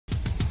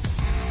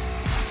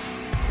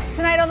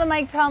Tonight on the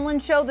Mike Tomlin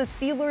Show, the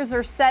Steelers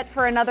are set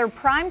for another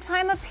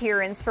primetime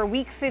appearance for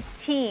Week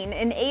 15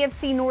 in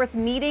AFC North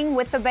meeting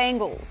with the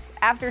Bengals.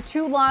 After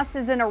 2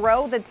 losses in a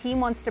row, the team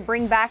wants to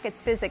bring back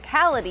its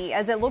physicality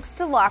as it looks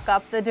to lock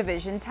up the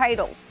division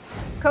title.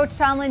 Coach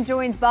Tomlin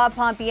joins Bob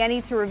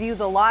Pompeani to review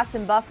the loss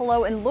in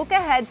Buffalo and look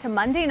ahead to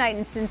Monday night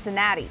in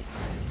Cincinnati.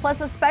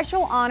 Plus a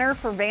special honor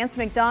for Vance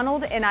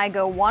McDonald, and I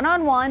go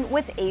one-on-one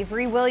with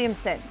Avery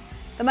Williamson.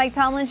 The Mike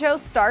Tomlin Show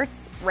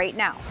starts right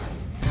now.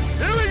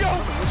 Here we go.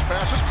 This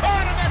pass is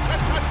caught, and that's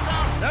a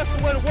touchdown. That's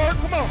the way to work.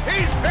 Come on.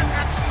 He's hit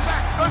that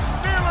sack. The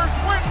Steelers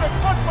win the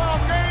football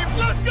game.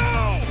 Let's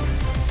go.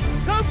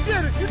 Come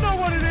get it. You know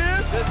what it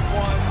is. This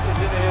one is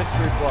in the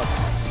history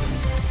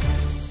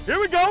books. Here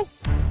we go.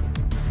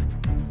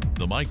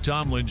 The Mike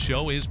Tomlin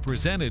Show is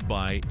presented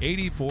by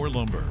 84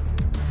 Lumber.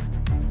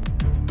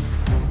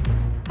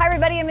 Hi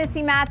everybody, I'm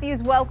Missi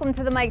Matthews. Welcome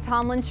to the Mike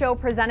Tomlin Show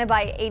presented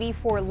by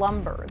 84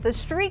 Lumber. The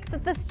streak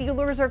that the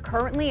Steelers are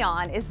currently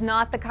on is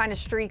not the kind of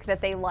streak that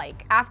they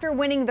like. After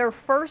winning their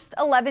first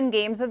 11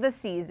 games of the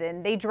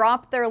season, they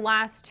dropped their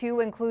last 2,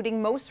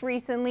 including most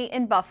recently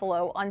in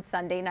Buffalo on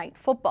Sunday Night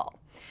Football.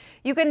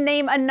 You can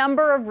name a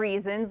number of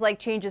reasons, like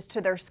changes to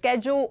their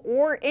schedule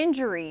or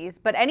injuries,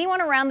 but anyone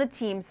around the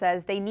team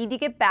says they need to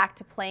get back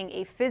to playing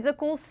a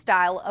physical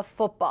style of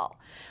football.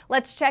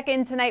 Let's check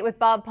in tonight with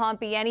Bob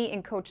Pompeani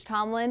and Coach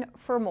Tomlin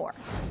for more.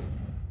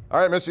 All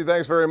right, Missy,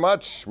 thanks very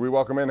much. We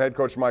welcome in head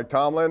coach Mike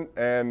Tomlin.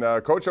 And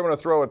Coach, I'm going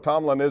to throw a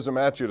Tomlinism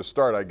at you to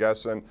start, I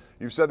guess. And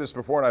you've said this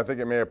before, and I think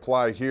it may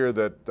apply here,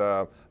 that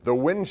the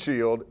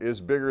windshield is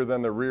bigger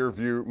than the rear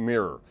view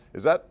mirror.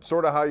 Is that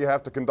sort of how you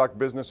have to conduct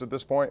business at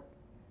this point?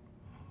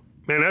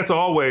 Man,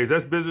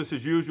 that's business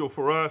as usual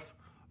for us.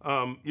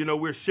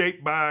 We're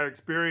shaped by our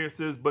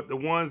experiences, but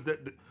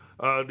the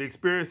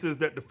experiences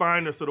that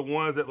define us are the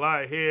ones that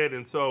lie ahead.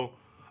 And so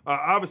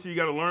obviously you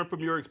got to learn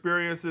from your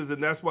experiences,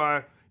 and that's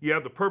why you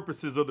have the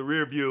purposes of the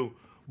rear view.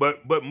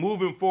 But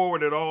moving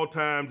forward at all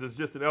times is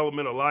just an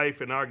element of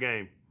life in our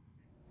game.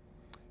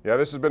 Yeah,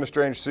 this has been a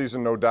strange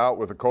season, no doubt,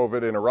 with the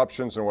COVID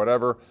interruptions and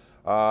whatever.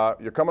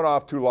 You're coming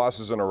off 2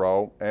 losses in a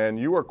row, and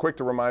you were quick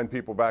to remind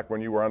people back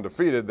when you were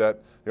undefeated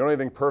that the only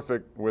thing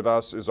perfect with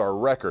us is our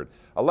record.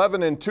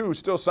 11-2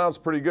 still sounds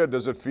pretty good.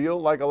 Does it feel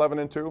like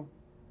 11-2?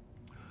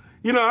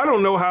 I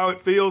don't know how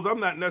it feels. I'm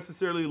not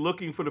necessarily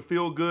looking for the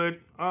feel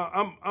good.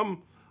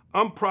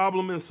 I'm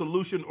problem and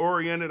solution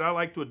oriented. I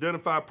like to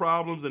identify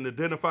problems and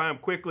identify them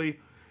quickly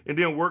and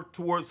then work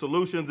towards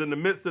solutions. In the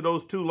midst of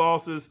those 2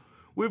 losses,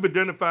 we've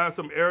identified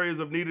some areas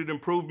of needed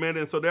improvement,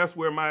 and so that's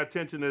where my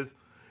attention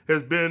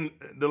has been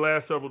the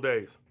last several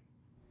days.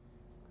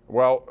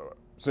 Well,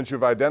 since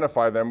you've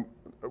identified them,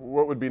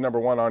 what would be number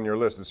 1 on your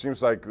list? It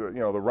seems like the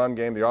run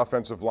game, the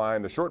offensive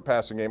line, the short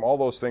passing game, all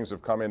those things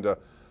have come into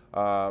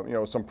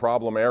some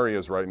problem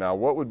areas right now.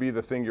 What would be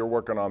the thing you're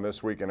working on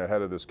this week and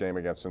ahead of this game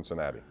against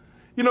Cincinnati?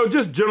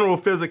 Just general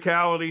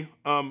physicality,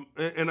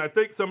 and I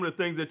think some of the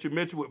things that you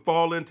mentioned would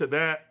fall into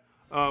that.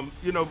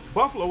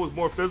 Buffalo was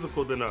more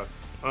physical than us,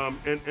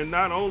 and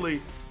not only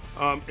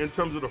in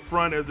terms of the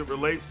front as it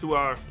relates to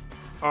our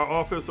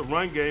offensive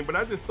run game, but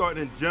I just thought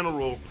in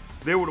general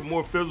they were the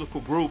more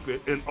physical group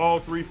in all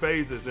 3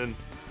 phases, and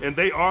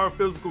they are a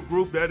physical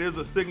group. That is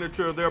a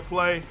signature of their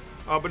play,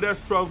 but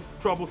that's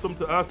troublesome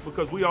to us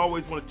because we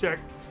always want to check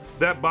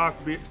that box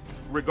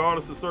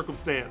regardless of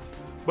circumstance.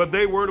 But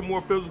they were the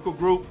more physical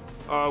group.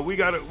 We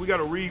got to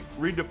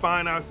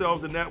redefine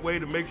ourselves in that way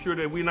to make sure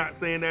that we're not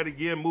saying that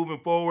again moving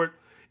forward.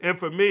 And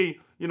for me,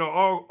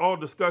 all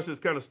discussions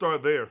kind of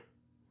start there.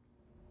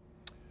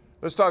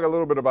 Let's talk a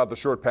little bit about the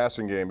short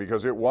passing game,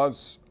 because it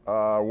was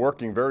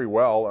working very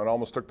well and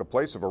almost took the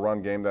place of a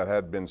run game that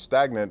had been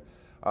stagnant.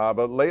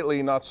 But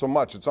lately, not so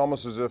much. It's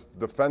almost as if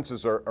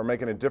defenses are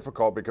making it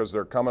difficult because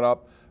they're coming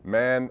up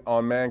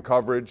man-on-man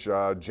coverage,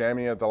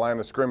 jamming at the line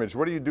of scrimmage.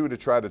 What do you do to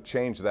try to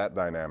change that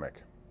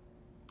dynamic?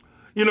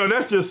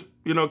 That's just,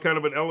 kind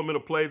of an element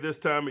of play this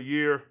time of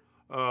year.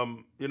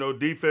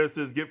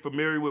 Defenses get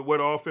familiar with what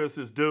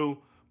offenses do,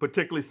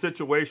 particularly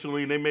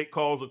situationally, and they make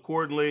calls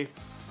accordingly.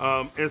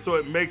 And so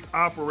it makes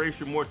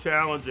operation more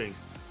challenging.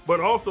 But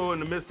also in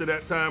the midst of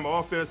that time,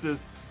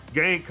 offenses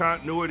gain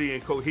continuity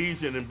and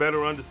cohesion and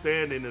better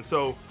understanding. And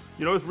so,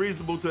 it's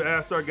reasonable to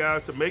ask our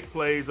guys to make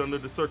plays under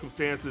the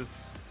circumstances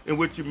in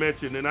which you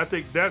mentioned. And I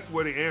think that's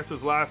where the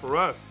answers lie for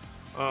us.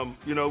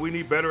 We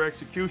need better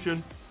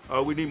execution.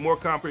 We need more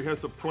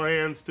comprehensive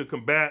plans to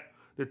combat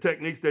the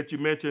techniques that you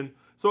mentioned.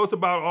 So it's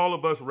about all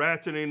of us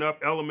ratcheting up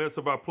elements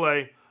of our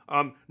play.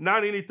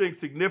 Not anything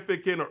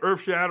significant or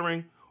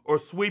earth-shattering or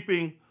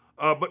sweeping,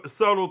 but the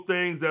subtle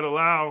things that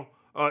allow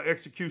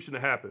execution to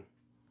happen.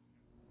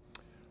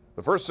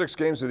 The first 6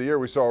 games of the year,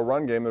 we saw a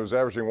run game that was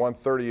averaging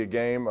 130 a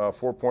game,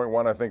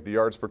 4.1, I think, the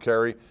yards per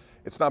carry.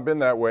 It's not been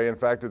that way. In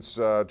fact, it's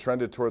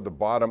trended toward the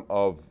bottom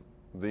of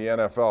the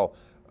NFL.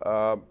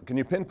 Can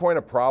you pinpoint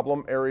a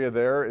problem area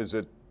there? Is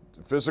it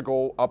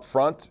physical up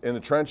front in the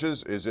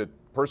trenches? Is it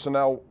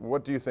personnel?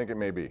 What do you think it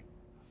may be?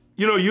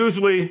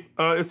 Usually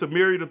it's a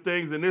myriad of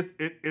things. In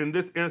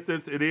this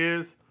instance, it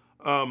is.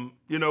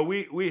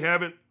 We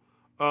haven't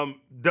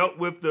dealt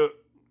with the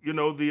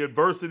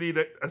adversity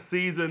that a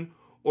season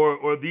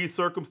or these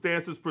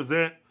circumstances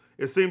present.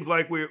 It seems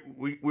like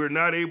we're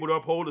not able to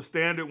uphold a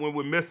standard when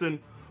we're missing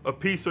a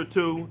piece or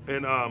two,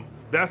 and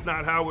that's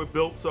not how we're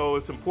built. So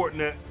it's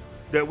important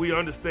that we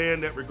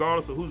understand that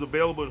regardless of who's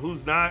available and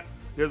who's not,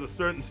 there's a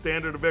certain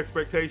standard of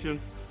expectation.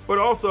 But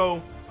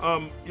also,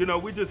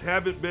 we just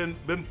haven't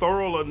been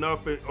thorough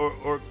enough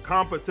or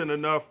competent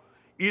enough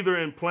either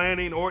in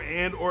planning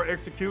or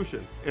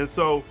execution. And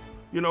so,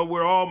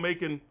 we're all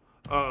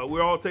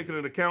taking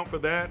an account for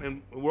that,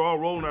 and we're all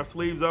rolling our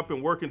sleeves up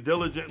and working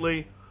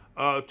diligently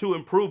to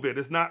improve it.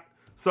 It's not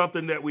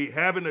something that we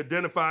haven't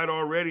identified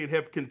already and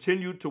have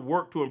continued to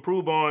work to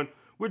improve on.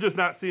 We're just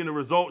not seeing the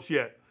results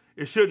yet.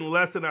 It shouldn't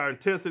lessen our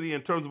intensity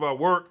in terms of our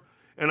work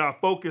and our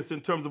focus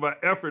in terms of our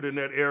effort in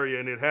that area,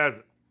 and it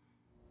hasn't.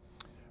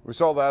 We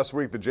saw last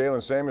week that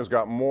Jalen Samuels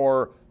got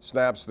more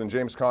snaps than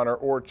James Conner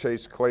or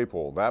Chase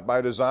Claypool. That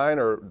by design,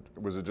 or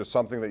was it just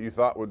something that you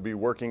thought would be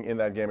working in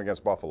that game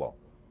against Buffalo?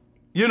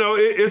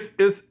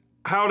 It's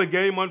how the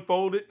game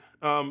unfolded.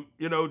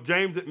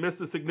 James had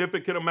missed a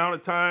significant amount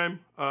of time.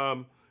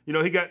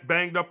 He got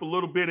banged up a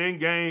little bit in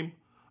game.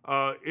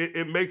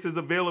 It makes his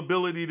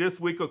availability this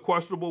week a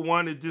questionable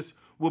one. It just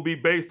will be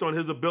based on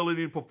his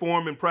ability to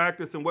perform in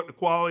practice and what the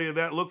quality of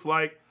that looks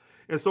like.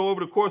 And so over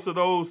the course of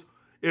those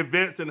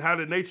events and how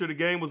the nature of the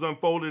game was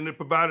unfolding, it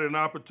provided an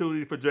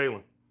opportunity for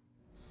Jalen.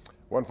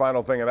 One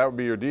final thing, and that would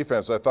be your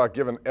defense. I thought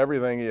given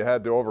everything you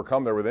had to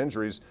overcome there with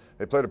injuries,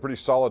 they played a pretty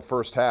solid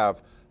first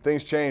half.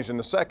 Things changed in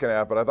the second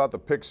half, but I thought the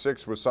pick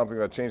six was something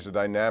that changed the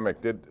dynamic.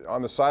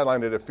 On the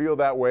sideline, did it feel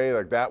that way,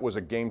 like that was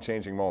a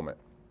game-changing moment?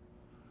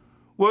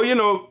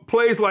 Well,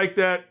 plays like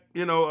that,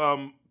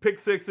 pick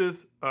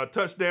sixes,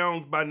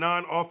 touchdowns by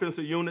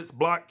non-offensive units,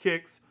 block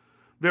kicks,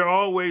 they're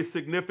always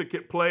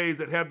significant plays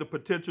that have the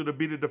potential to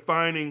be the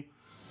defining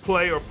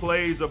play or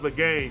plays of the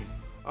game.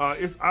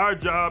 It's our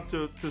job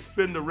to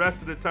spend the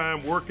rest of the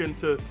time working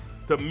to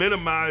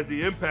minimize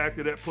the impact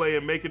of that play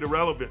and make it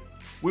irrelevant.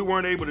 We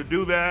weren't able to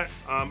do that.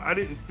 I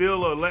didn't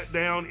feel a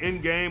letdown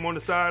in game on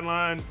the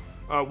sideline.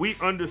 We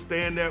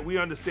understand that. We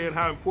understand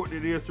how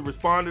important it is to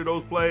respond to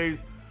those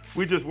plays.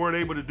 We just weren't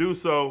able to do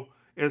so.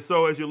 And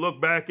so as you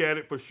look back at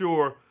it, for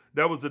sure,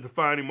 that was the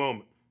defining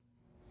moment.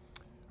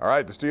 All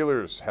right, the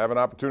Steelers have an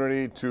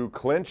opportunity to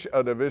clinch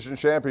a division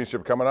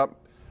championship coming up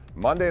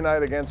Monday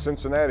night against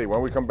Cincinnati.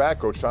 When we come back,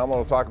 Coach Tomlin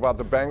will talk about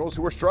the Bengals,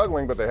 who are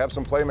struggling, but they have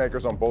some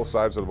playmakers on both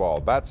sides of the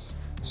ball. That's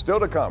still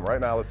to come. Right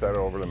now, let's head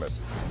over to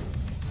Missi.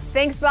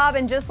 Thanks, Bob.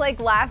 And just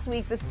like last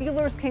week, the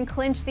Steelers can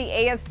clinch the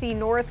AFC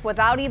North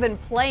without even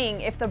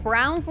playing if the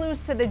Browns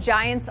lose to the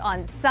Giants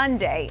on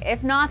Sunday.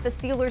 If not, the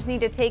Steelers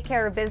need to take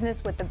care of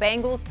business with the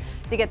Bengals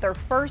to get their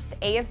first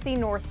AFC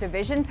North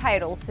division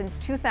title since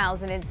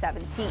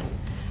 2017.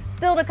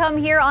 Still to come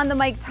here on the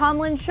Mike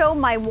Tomlin Show,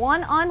 my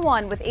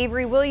one-on-one with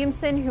Avery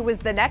Williamson, who is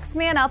the next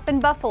man up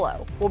in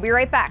Buffalo. We'll be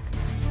right back.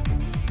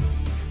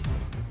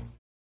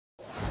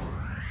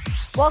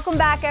 Welcome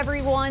back,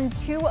 everyone.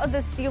 2 of the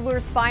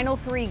Steelers' final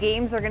 3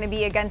 games are going to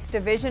be against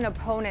division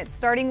opponents,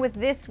 starting with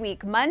this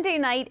week, Monday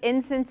night in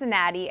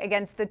Cincinnati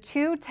against the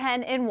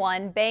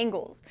 2-10-1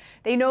 Bengals.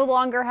 They no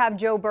longer have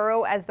Joe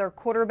Burrow as their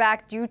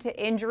quarterback due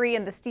to injury,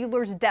 and the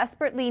Steelers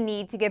desperately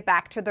need to get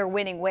back to their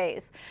winning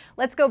ways.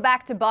 Let's go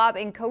back to Bob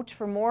and Coach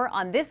for more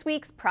on this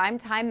week's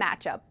primetime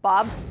matchup.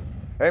 Bob?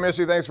 Hey,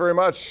 Missi, thanks very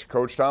much.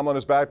 Coach Tomlin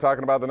is back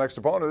talking about the next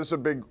opponent. This is a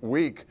big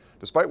week.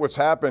 Despite what's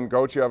happened,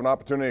 Coach, you have an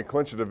opportunity to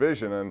clinch a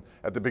division. And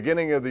at the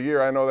beginning of the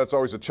year, I know that's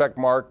always a check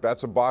mark.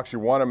 That's a box you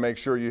want to make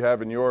sure you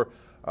have in your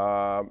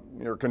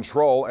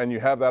control, and you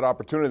have that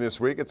opportunity this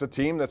week. It's a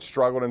team that's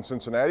struggled in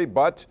Cincinnati,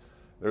 but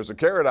there's a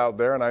carrot out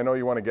there, and I know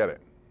you want to get it.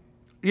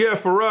 Yeah,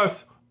 for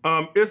us,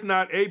 it's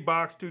not a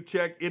box to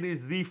check. It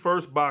is the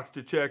first box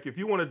to check. If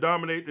you want to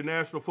dominate the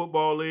National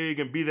Football League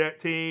and be that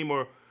team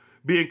or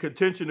be in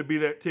contention to be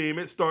that team,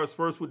 it starts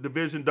first with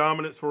division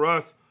dominance for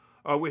us.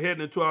 We're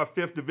heading into our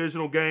 5th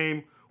divisional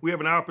game. We have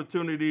an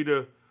opportunity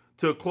to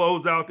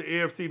close out the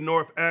AFC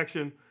North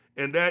action,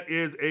 and that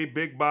is a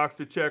big box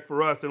to check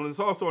for us. And it's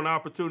also an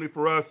opportunity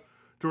for us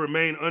to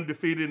remain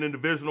undefeated in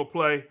divisional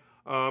play,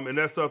 and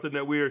that's something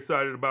that we're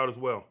excited about as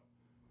well.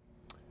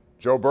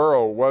 Joe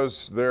Burrow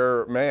was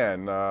their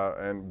man,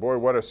 and boy,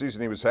 what a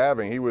season he was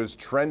having. He was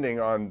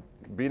trending on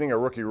beating a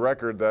rookie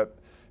record that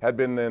had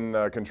been in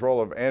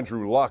control of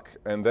Andrew Luck,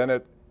 and then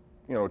it,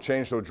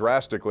 changed so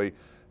drastically.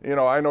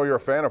 I know you're a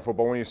fan of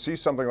football. When you see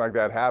something like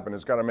that happen,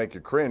 it's got to make you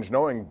cringe,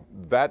 knowing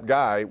that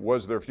guy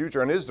was their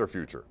future and is their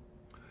future.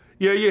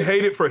 Yeah, you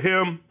hate it for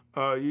him.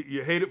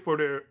 You hate it for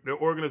their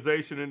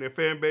organization and their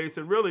fan base,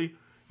 and really,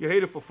 you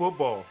hate it for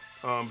football.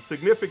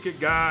 Significant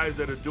guys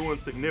that are doing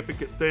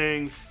significant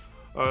things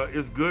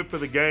is good for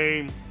the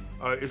game.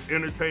 It's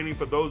entertaining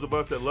for those of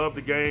us that love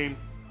the game.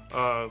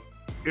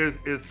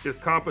 Is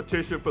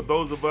competition for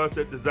those of us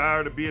that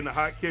desire to be in the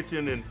hot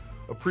kitchen and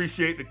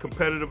appreciate the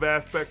competitive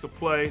aspects of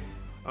play.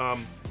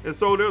 And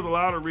so there's a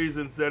lot of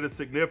reasons that it's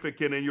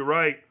significant, and you're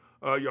right,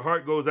 your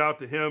heart goes out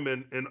to him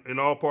and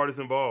all parties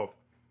involved.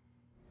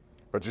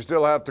 But you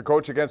still have to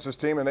coach against this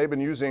team, and they've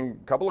been using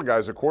a couple of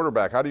guys at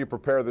quarterback. How do you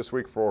prepare this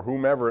week for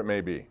whomever it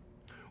may be?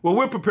 Well,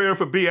 we're preparing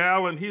for B.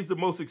 Allen. He's the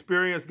most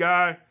experienced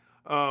guy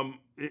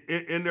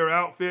in their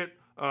outfit.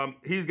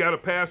 He's got a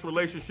past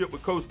relationship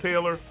with Coach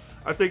Taylor.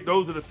 I think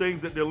those are the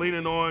things that they're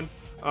leaning on.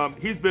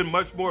 He's been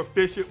much more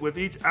efficient with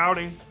each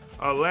outing.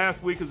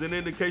 Last week is an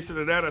indication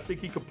of that. I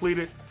think he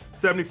completed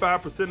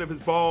 75% of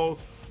his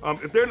balls.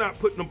 If they're not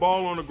putting the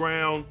ball on the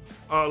ground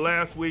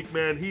last week,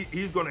 man,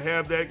 he's going to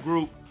have that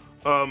group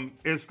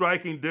in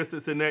striking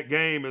distance in that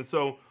game. And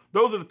so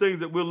those are the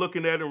things that we're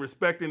looking at and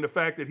respecting the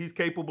fact that he's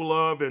capable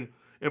of and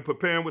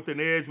preparing with an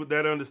edge with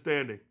that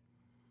understanding.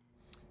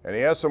 And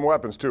he has some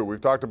weapons, too.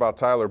 We've talked about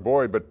Tyler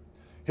Boyd, but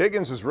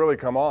Higgins has really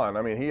come on.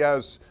 I mean, he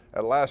has,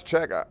 at last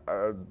check,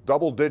 a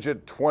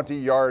double-digit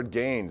 20-yard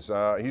gains.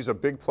 He's a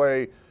big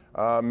play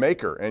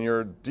maker, and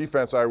your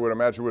defense, I would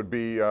imagine, would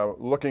be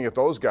looking at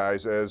those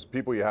guys as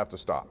people you have to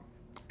stop.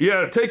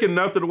 Yeah, taking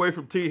nothing away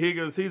from T.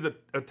 Higgins. He's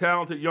a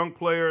talented young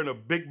player and a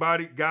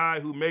big-bodied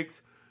guy who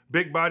makes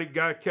big-bodied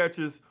guy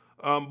catches.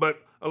 But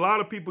a lot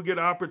of people get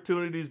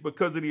opportunities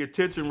because of the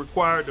attention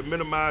required to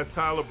minimize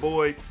Tyler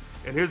Boyd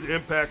and his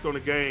impact on the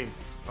game.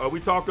 We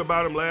talked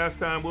about him last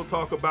time. We'll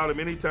talk about him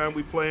anytime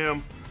we play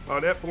him.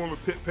 That former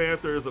Pitt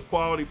Panther is a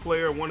quality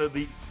player, one of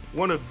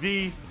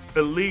the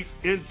elite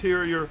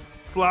interior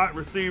slot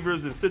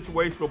receivers in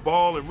situational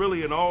ball and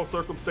really in all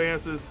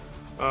circumstances.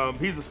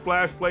 He's a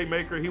splash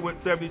playmaker. He went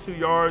 72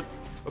 yards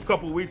a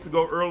couple of weeks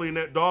ago early in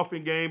that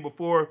Dolphin game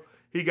before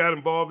he got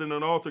involved in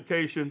an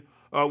altercation.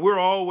 We're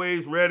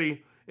always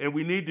ready, and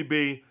we need to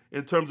be,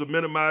 in terms of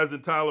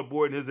minimizing Tyler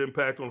Boyd and his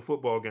impact on the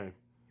football game.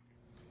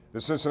 The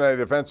Cincinnati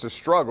defense has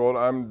struggled.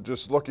 I'm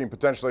just looking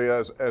potentially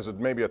as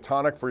maybe a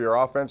tonic for your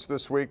offense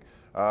this week.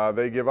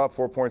 They give up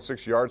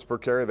 4.6 yards per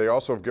carry. They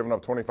also have given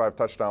up 25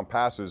 touchdown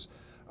passes.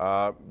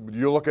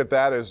 You look at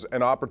that as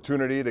an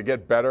opportunity to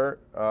get better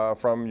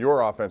from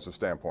your offensive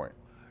standpoint.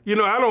 You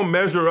know, I don't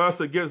measure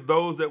us against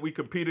those that we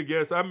compete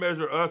against. I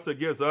measure us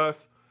against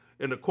us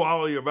in the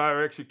quality of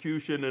our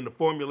execution and the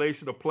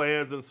formulation of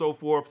plans and so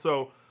forth.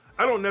 So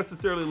I don't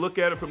necessarily look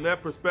at it from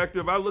that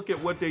perspective. I look at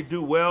what they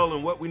do well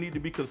and what we need to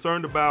be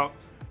concerned about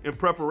in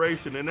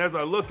preparation. And as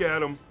I look at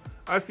them,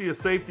 I see a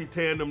safety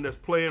tandem that's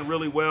playing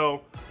really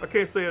well. I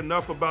can't say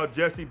enough about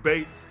Jesse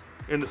Bates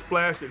and the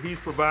splash that he's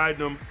providing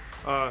them.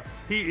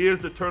 He is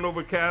the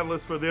turnover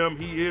catalyst for them.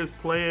 He is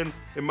playing,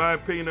 in my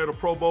opinion, at a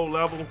Pro Bowl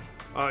level.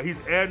 He's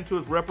adding to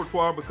his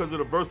repertoire because of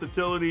the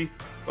versatility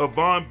of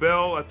Von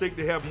Bell. I think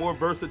they have more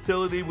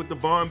versatility with the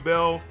Von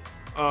Bell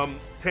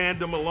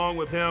tandem along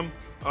with him.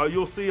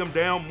 You'll see him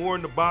down more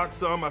in the box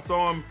some. I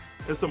saw him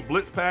in some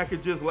blitz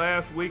packages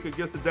last week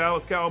against the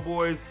Dallas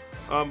Cowboys.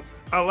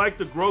 I like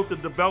the growth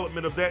and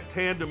development of that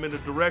tandem and the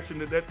direction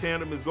that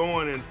tandem is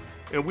going,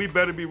 and we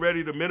better be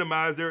ready to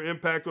minimize their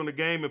impact on the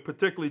game, and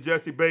particularly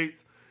Jesse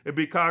Bates, and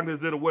be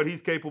cognizant of what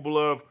he's capable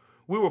of.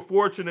 We were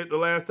fortunate the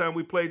last time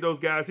we played those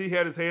guys. He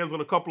had his hands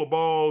on a couple of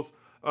balls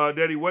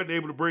that he wasn't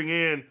able to bring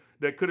in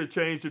that could have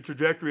changed the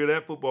trajectory of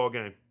that football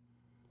game.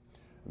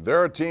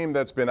 They're a team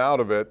that's been out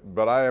of it,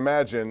 but I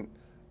imagine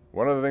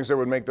one of the things that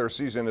would make their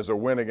season is a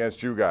win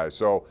against you guys.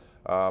 So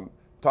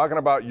talking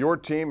about your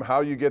team,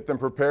 how you get them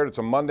prepared, it's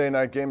a Monday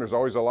night game. There's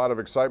always a lot of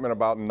excitement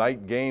about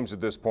night games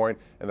at this point,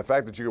 and the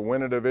fact that you can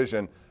win a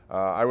division,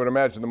 I would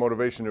imagine the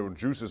motivation and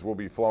juices will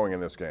be flowing in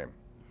this game.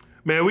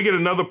 Man, we get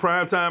another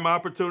primetime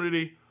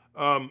opportunity.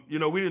 You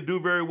know, we didn't do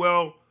very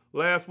well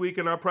last week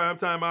in our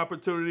primetime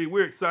opportunity.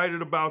 We're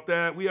excited about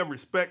that. We have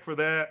respect for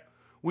that.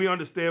 We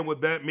understand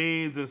what that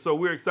means, and so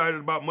we're excited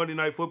about Monday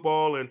Night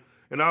Football and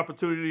an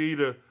opportunity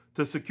to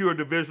secure a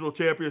divisional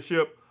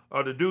championship.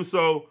 To do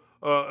so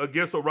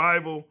against a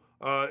rival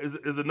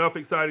is enough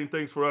exciting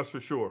things for us for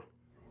sure.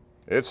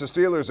 It's the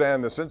Steelers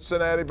and the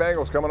Cincinnati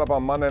Bengals coming up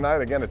on Monday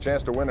night. Again, a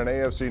chance to win an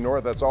AFC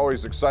North. That's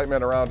always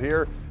excitement around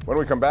here. When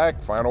we come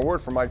back, final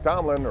word from Mike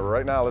Tomlin.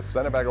 Right now, let's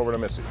send it back over to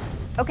Missi.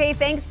 Okay,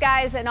 thanks,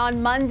 guys. And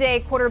on Monday,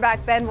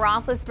 quarterback Ben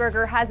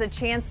Roethlisberger has a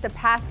chance to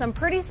pass some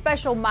pretty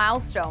special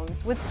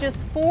milestones. With just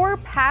 4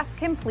 pass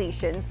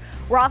completions,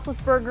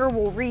 Roethlisberger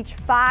will reach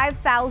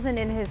 5,000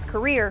 in his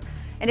career.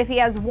 And if he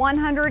has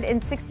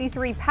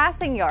 163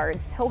 passing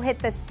yards, he'll hit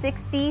the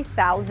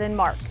 60,000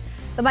 mark.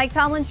 The Mike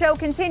Tomlin Show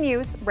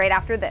continues right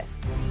after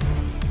this.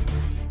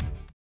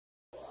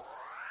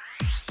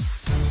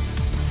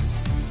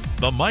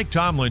 The Mike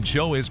Tomlin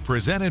Show is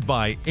presented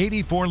by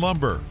 84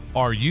 Lumber.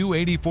 Are you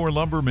 84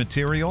 Lumber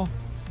material?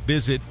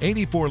 Visit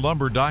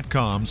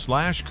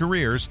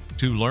 84lumber.com/careers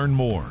to learn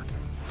more.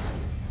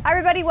 Hi,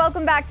 everybody.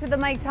 Welcome back to the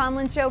Mike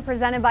Tomlin Show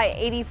presented by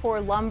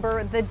 84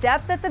 Lumber. The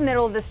depth at the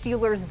middle of the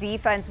Steelers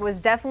defense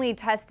was definitely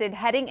tested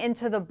heading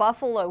into the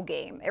Buffalo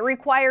game. It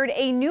required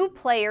a new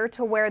player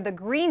to wear the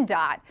green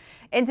dot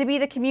and to be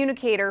the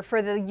communicator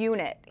for the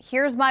unit.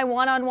 Here's my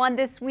one-on-one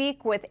this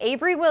week with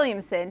Avery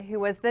Williamson, who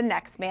was the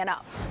next man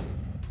up.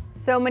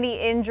 So many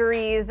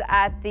injuries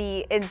at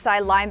the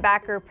inside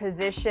linebacker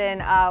position.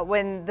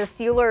 When the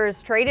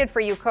Steelers traded for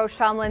you, Coach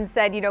Tomlin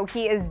said, you know,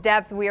 he is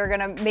depth. We are going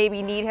to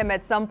maybe need him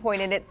at some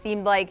point, and it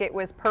seemed like it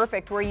was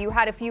perfect, where you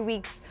had a few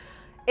weeks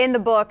in the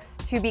books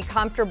to be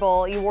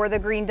comfortable. You wore the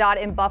green dot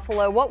in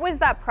Buffalo. What was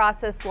that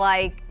process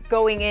like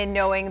going in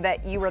knowing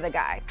that you were the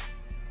guy?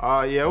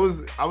 Yeah, I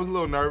was a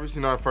little nervous,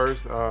 at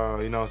first,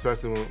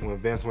 especially when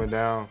Vince went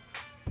down.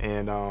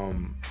 And,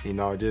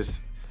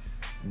 just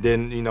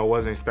didn't,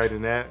 wasn't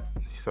expecting that.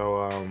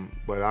 So,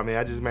 but I mean,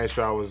 I just made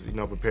sure I was,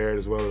 prepared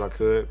as well as I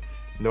could,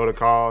 know the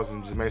calls,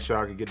 and just make sure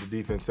I could get the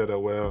defense set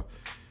up well,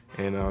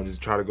 and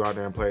just try to go out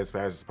there and play as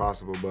fast as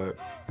possible. But,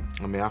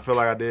 I mean, I feel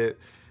like I did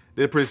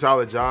a pretty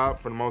solid job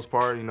for the most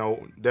part.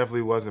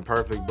 Definitely wasn't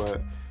perfect,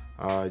 but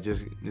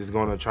just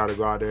going to try to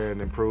go out there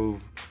and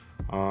improve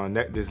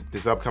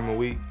this upcoming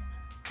week.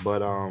 But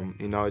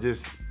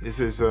this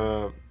is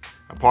a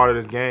part of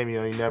this game.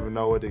 You never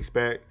know what to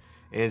expect.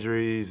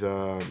 Injuries,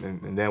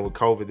 and then with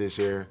COVID this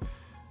year,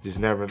 just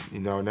never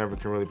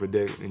can really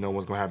predict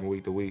what's going to happen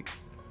week to week.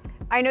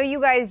 I know you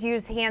guys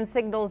use hand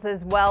signals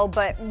as well,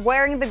 but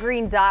wearing the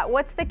green dot,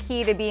 what's the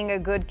key to being a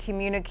good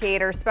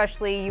communicator,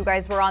 especially you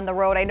guys were on the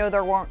road? I know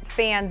there weren't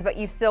fans, but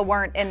you still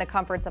weren't in the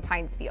comforts of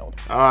Heinz Field.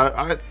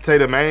 I'd say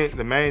the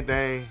main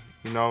thing,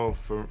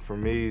 for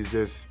me is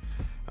just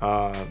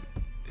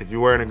if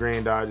you're wearing a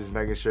green dot, just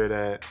making sure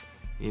that,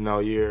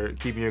 you're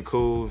keeping your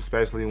cool,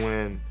 especially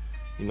when,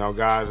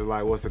 guys are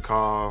like, what's the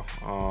call?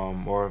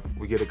 Or if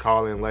we get a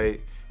call in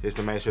late, just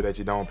to make sure that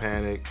you don't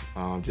panic.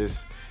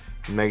 Just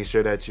making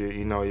sure that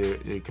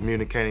you're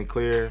communicating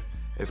clear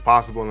as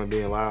possible and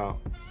being loud.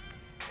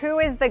 Who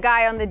is the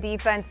guy on the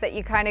defense that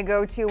you kind of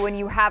go to when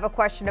you have a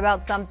question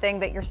about something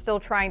that you're still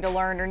trying to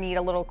learn or need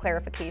a little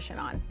clarification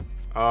on?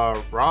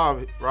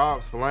 Rob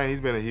Spillane, he's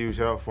been a huge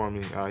help for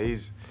me.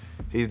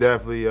 He's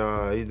definitely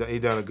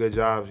he's done a good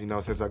job,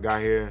 since I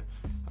got here.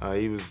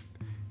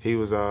 He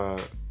was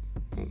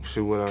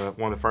one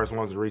of the first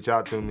ones to reach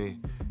out to me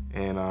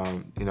and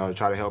to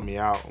try to help me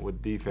out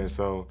with defense.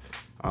 So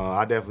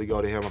I definitely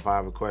go to him if I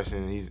have a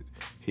question.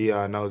 He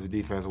knows the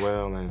defense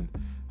well, and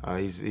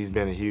he's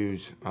been a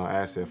huge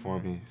asset for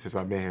me since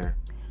I've been here.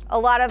 A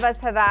lot of us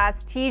have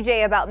asked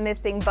TJ about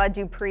missing Bud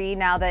Dupree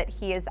now that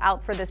he is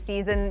out for the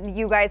season.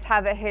 You guys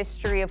have a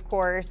history, of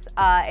course,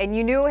 and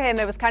you knew him.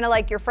 It was kind of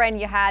like your friend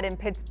you had in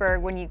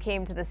Pittsburgh when you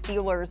came to the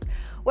Steelers.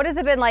 What has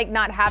it been like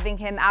not having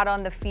him out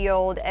on the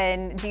field,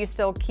 and do you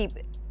still keep,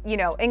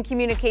 in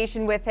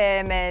communication with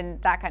him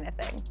and that kind of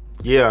thing?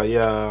 Yeah.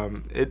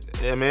 It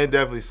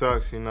definitely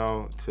sucks, to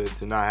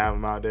not have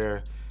him out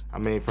there. I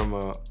mean, from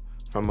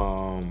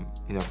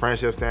a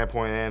friendship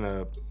standpoint and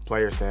a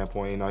player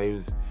standpoint, he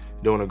was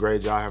doing a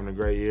great job, having a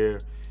great year,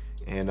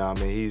 and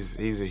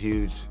he's a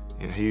huge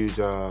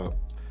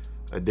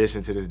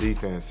addition to this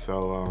defense.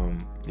 So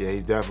yeah,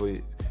 he's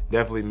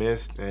definitely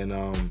missed,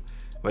 and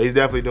but he's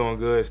definitely doing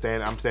good.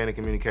 I'm staying in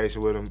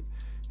communication with him,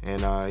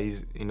 and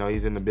he's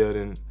in the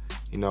building,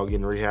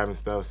 getting rehab and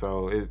stuff.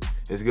 So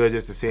it's good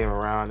just to see him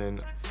around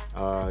and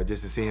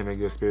just to see him in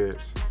good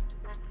spirits.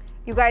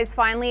 You guys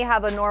finally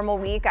have a normal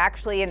week,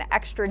 actually an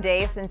extra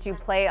day since you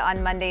play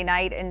on Monday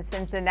night in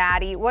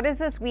Cincinnati. What has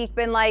this week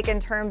been like in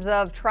terms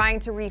of trying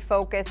to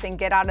refocus and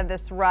get out of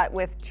this rut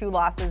with 2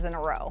 losses in a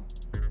row?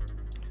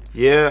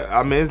 Yeah,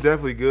 I mean, it's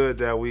definitely good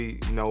that we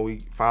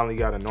finally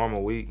got a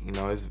normal week.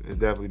 It's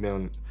definitely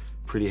been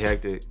pretty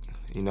hectic,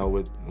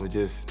 with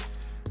just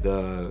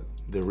the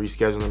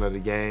rescheduling of the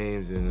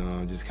games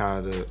and just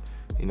kind of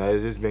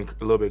it's just been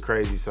a little bit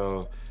crazy.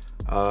 So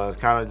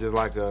it's kind of just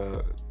like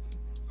a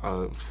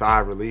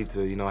sigh of relief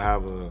to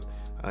have an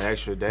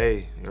extra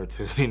day or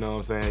two,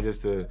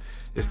 just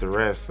to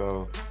rest.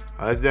 So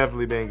it's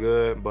definitely been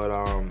good, but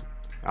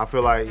I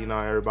feel like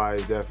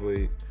everybody's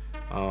definitely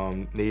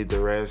need the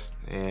rest,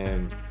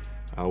 and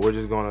we're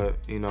just gonna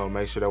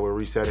make sure that we're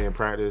resetting in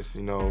practice,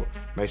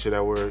 make sure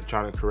that we're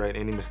trying to correct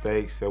any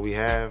mistakes that we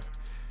have,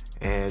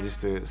 and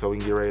so we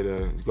can get ready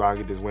to go out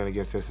and get this win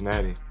against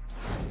Cincinnati.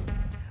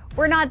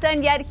 We're not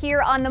done yet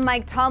here on the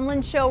Mike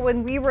Tomlin Show.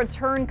 When we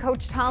return,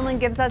 Coach Tomlin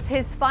gives us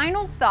his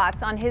final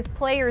thoughts on his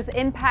players'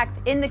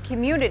 impact in the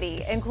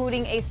community,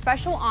 including a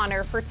special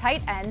honor for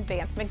tight end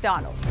Vance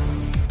McDonald.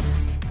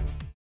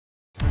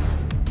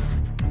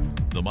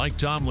 The Mike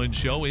Tomlin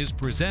Show is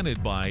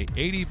presented by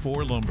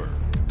 84 Lumber.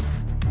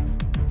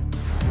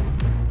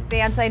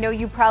 Vance, I know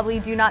you probably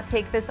do not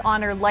take this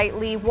honor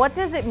lightly. What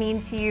does it mean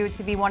to you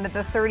to be one of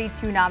the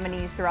 32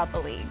 nominees throughout the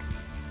league?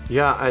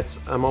 Yeah,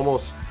 I'm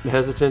almost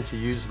hesitant to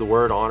use the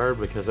word honor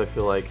because I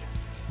feel like,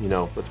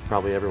 that's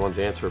probably everyone's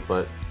answer.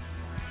 But,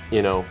 I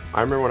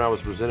remember when I was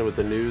presented with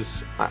the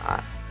news,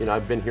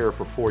 I've been here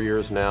for 4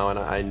 years now, and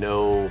I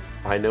know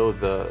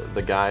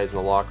the guys in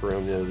the locker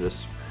room. We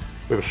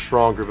have a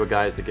strong group of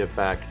guys that give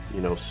back,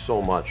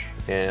 so much.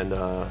 And,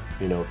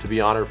 to be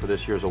honored for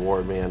this year's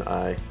award, man,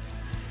 I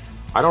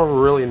don't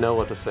really know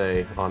what to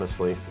say,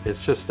 honestly.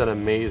 It's just an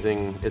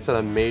amazing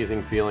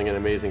feeling, an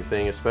amazing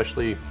thing,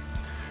 especially.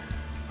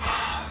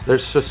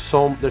 There's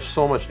so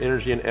much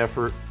energy and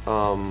effort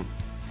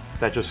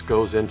that just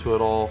goes into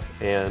it all,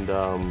 and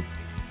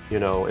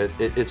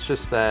it's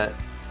just that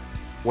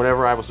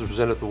whenever I was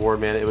presented with the award,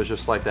 man, it was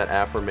just like that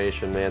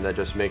affirmation, man, that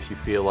just makes you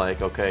feel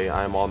like, okay,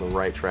 I'm on the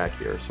right track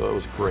here. So it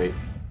was great.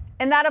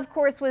 And that, of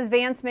course, was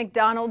Vance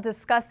McDonald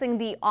discussing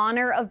the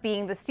honor of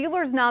being the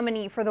Steelers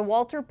nominee for the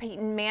Walter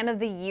Payton Man of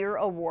the Year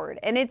award.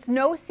 And it's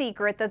no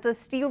secret that the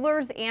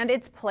Steelers and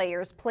its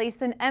players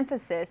place an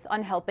emphasis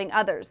on helping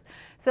others.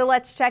 So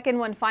let's check in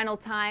one final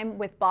time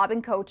with Bob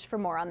and Coach for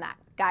more on that.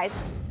 Guys.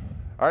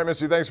 All right,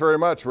 Missy, thanks very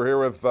much. We're here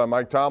with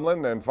Mike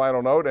Tomlin. And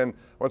final note, and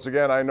once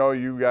again, I know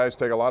you guys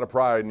take a lot of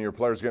pride in your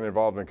players getting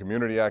involved in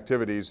community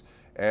activities.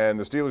 And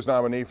the Steelers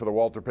nominee for the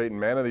Walter Payton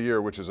Man of the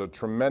Year, which is a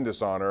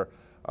tremendous honor,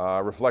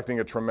 reflecting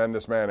a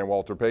tremendous man in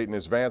Walter Payton,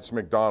 is Vance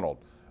McDonald.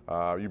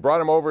 You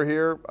brought him over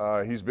here.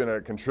 He's been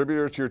a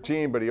contributor to your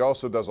team, but he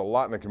also does a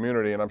lot in the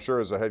community, and I'm sure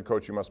as a head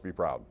coach you must be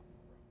proud.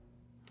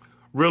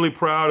 Really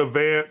proud of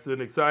Vance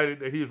and excited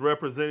that he's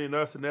representing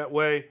us in that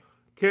way.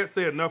 Can't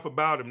say enough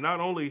about him, not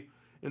only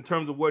in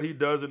terms of what he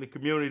does in the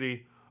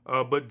community,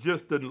 but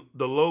just the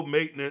low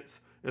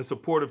maintenance and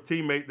supportive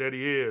teammate that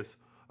he is.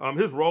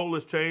 His role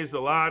has changed a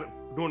lot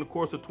during the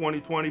course of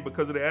 2020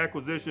 because of the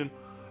acquisition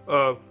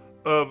of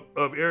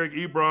Eric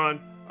Ebron,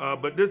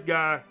 but this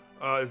guy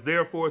is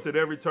there for us at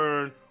every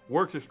turn,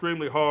 works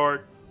extremely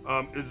hard,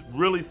 is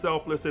really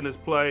selfless in his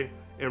play,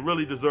 and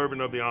really deserving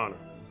of the honor.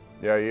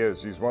 Yeah, he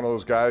is. He's one of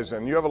those guys,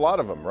 and you have a lot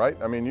of them, right?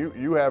 I mean,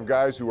 you have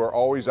guys who are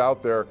always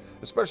out there,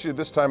 especially at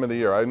this time of the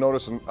year. I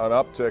noticed an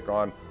uptick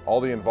on all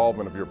the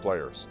involvement of your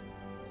players.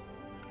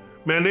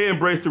 Man, they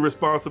embrace the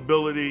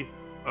responsibility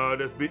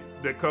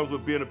that comes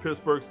with being a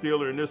Pittsburgh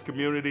Steeler in this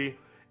community,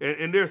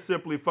 and they're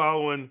simply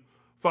following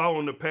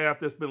the path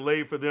that's been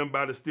laid for them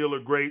by the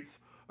Steeler greats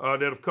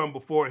that have come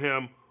before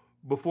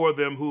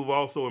them, who've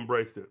also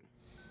embraced it.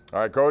 All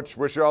right, Coach,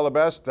 wish you all the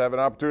best. Have an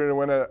opportunity to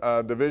win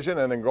a division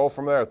and then go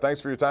from there. Thanks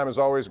for your time as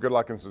always. Good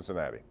luck in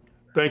Cincinnati.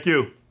 Thank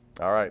you.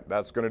 All right,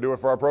 that's going to do it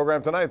for our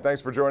program tonight.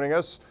 Thanks for joining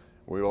us.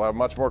 We will have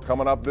much more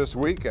coming up this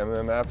week, and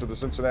then after the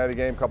Cincinnati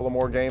game, a couple of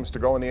more games to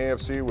go in the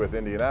AFC with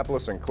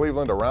Indianapolis and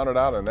Cleveland to round it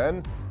out, and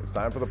then it's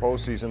time for the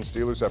postseason.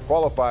 Steelers have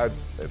qualified.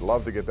 They'd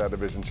love to get that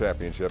division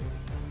championship.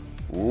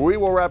 We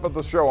will wrap up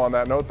the show on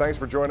that note. Thanks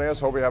for joining us.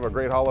 Hope you have a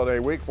great holiday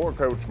week. For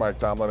Coach Mike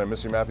Tomlin and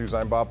Missi Matthews,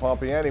 I'm Bob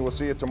Pompeani. We'll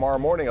see you tomorrow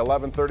morning,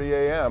 11:30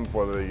 a.m.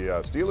 for the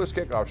Steelers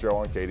kickoff show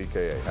on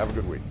KDKA. Have a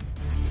good week.